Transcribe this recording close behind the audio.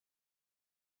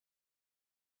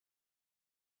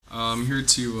I'm here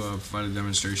to provide a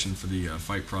demonstration for the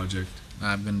FITE project.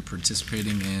 I've been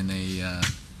participating in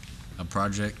a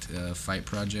project, FITE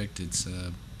project. It's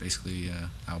basically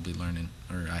I'll be learning,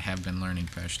 or I have been learning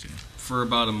Pashto. For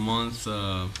about a month,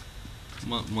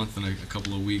 month and a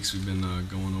couple of weeks, we've been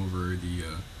going over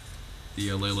the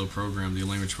Alelo program, the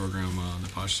language program, the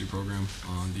Pashto program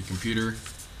on the computer.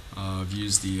 I've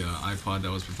used the iPod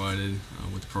that was provided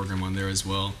with the program on there as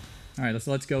well. All right,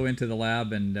 let's go into the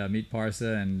lab and meet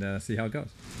Parsa and see how it goes.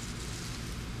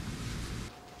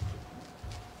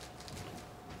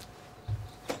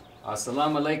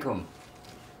 Assalamu alaikum.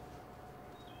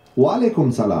 Wa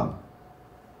alaikum salam.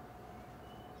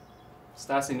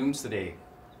 Stasi nums today.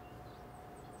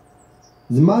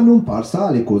 Zmanum Parsa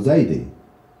aliko zaide.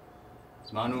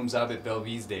 Zmanum zabit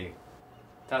belvizde.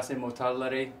 Tase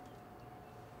motallare.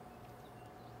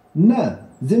 Ne,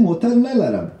 ze motel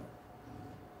nelaram.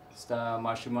 Sta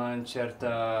mashuman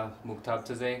cherta muktab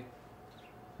taze.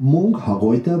 Mung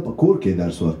hagoita bakur ke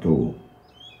dars warkavu.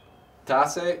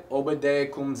 Tase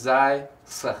obede kum zai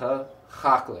saha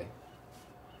khakle.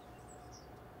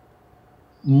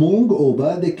 Mung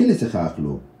oba de kilise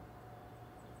khaklo.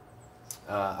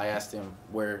 I asked him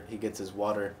where he gets his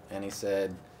water, and he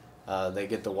said they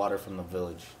get the water from the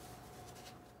village.